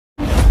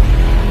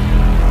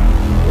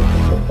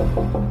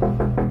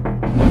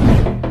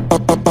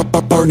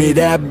I'll burn it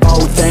at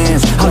both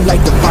ends. I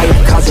like the fire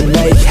causing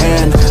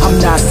mayhem.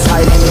 I'm not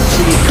silent, the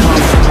key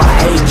comes from my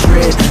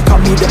hatred. Call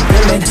me the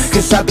villain,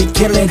 cause I be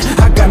killing.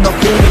 I got no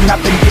feeling,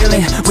 I've been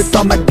dealing with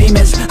all my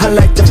demons. I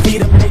like to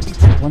feed them, maybe.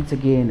 Once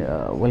again,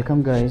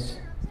 welcome guys.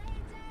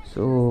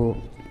 So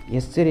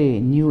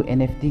yesterday new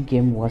NFT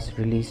game was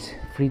released,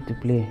 free to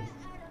play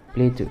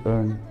to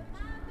earn,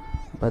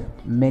 but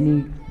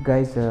many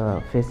guys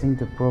are facing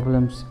the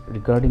problems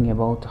regarding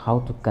about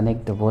how to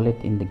connect the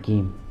wallet in the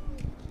game.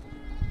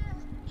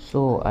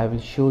 So I will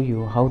show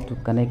you how to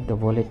connect the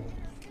wallet.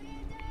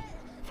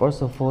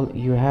 First of all,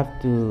 you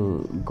have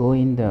to go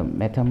in the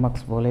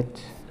MetaMask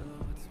wallet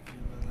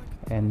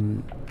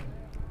and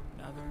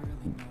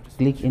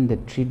click in the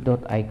three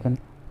dot icon.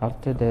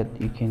 After that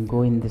you can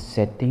go in the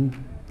setting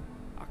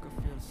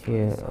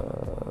here.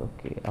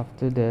 Okay,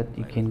 after that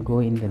you can go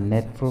in the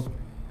network,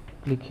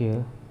 click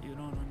here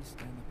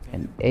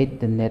and add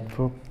the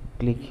network,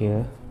 click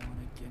here,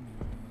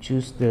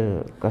 choose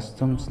the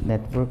customs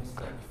network,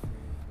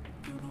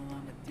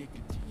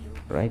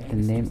 write the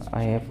name.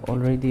 I have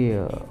already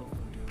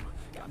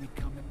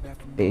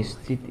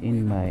pasted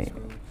in my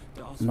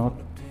note.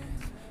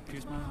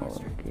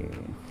 Okay,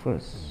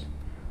 first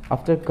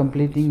after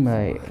completing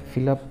my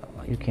fill up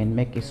you can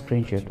make a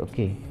screenshot.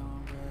 Okay,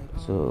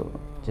 so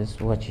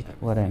just watch it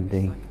what I'm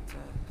doing.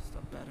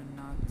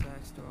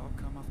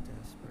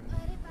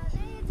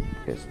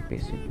 Just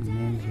paste it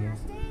name here.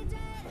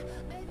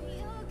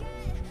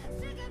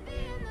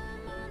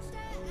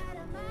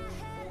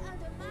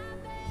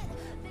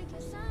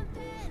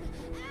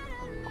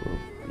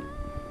 Copy.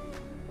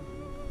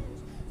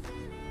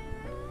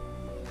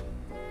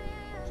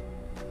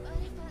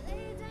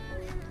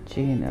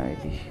 Chain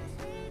ID.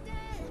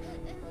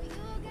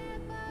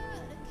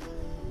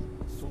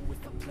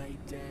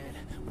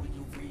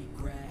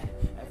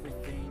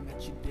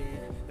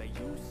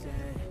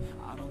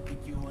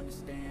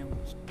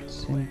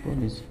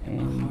 Simple is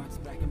MEV.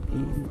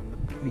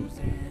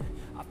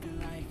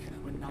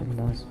 The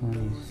last one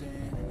is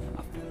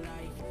copy.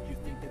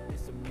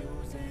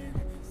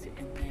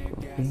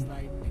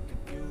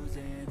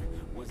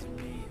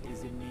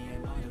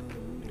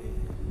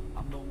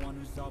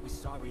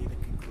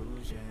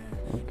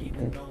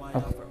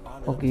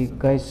 Okay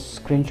guys,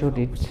 screenshot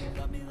it.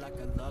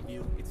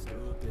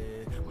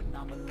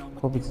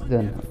 Hope it's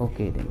done.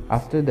 Okay, then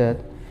after that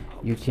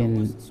you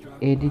can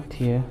edit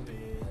here.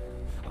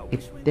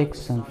 It takes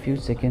some few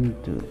seconds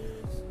to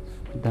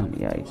done.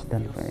 Yeah, it's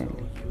done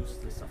finally.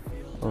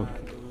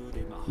 Okay,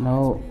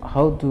 now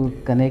how to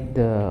connect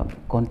the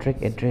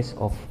contract address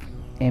of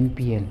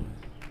MPL.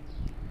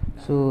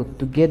 So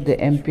to get the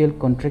MPL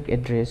contract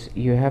address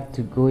you have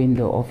to go in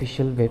the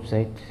official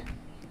website.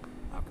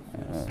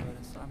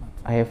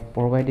 I have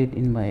provided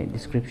in my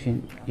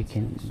description, you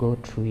can go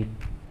through it.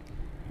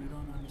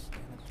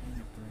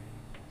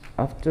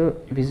 After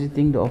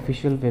visiting the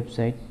official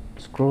website,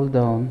 scroll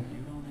down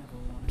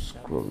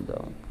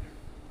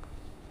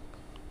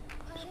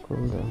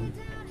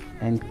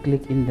and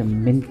click in the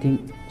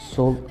minting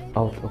sold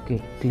out.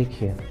 Okay, click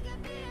here,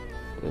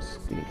 just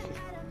click it.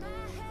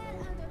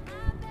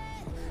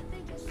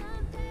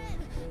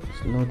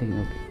 It's loading.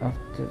 Okay,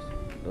 after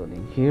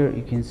loading here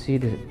you can see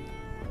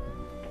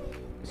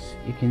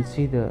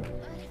the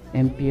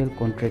MPL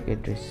contract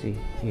address. See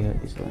here,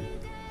 this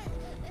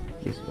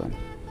one.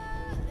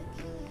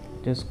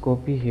 Just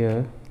copy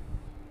here,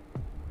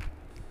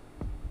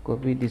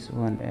 copy this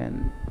one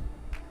and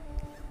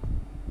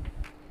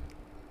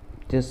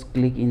just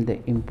click in the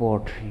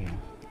import here.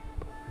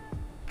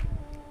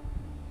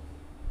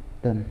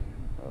 Done.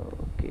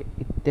 Okay,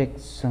 it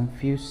takes some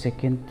few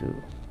seconds to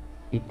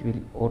it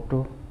will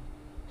auto.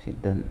 See,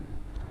 done.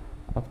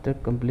 After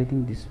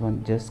completing this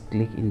one, just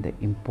click in the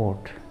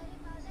import.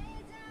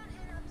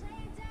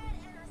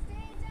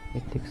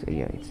 It takes,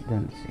 yeah, it's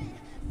done. See,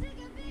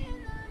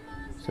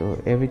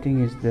 so everything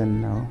is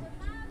done now.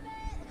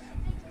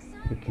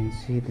 You can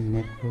see the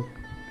network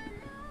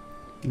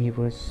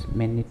MEVerse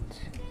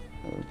minute.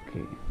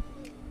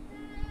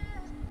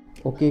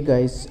 Okay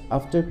guys,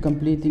 after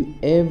completing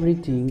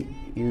everything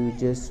you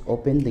just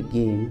open the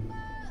game,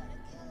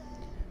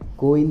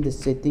 go in the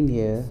setting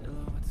here,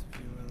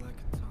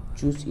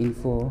 choose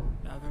info.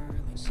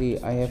 See,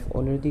 I have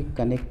already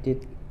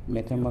connected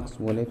MetaMask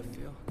wallet,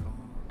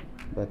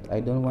 but I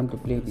don't want to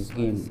play this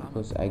game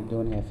because I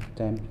don't have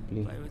time to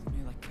play.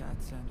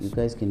 You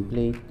guys can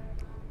play it.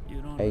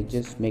 I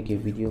just make a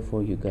video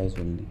for you guys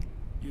only.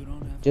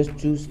 Just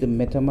choose the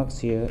MetaMask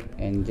here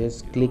and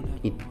just click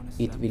it.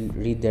 It will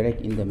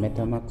redirect in the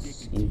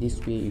MetaMask. In this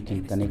way you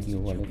can connect your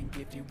wallet.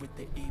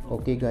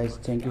 Okay guys,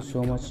 thank you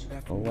so much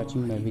for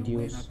watching my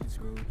videos.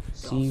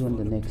 See you on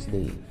the next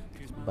day.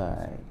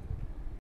 Bye.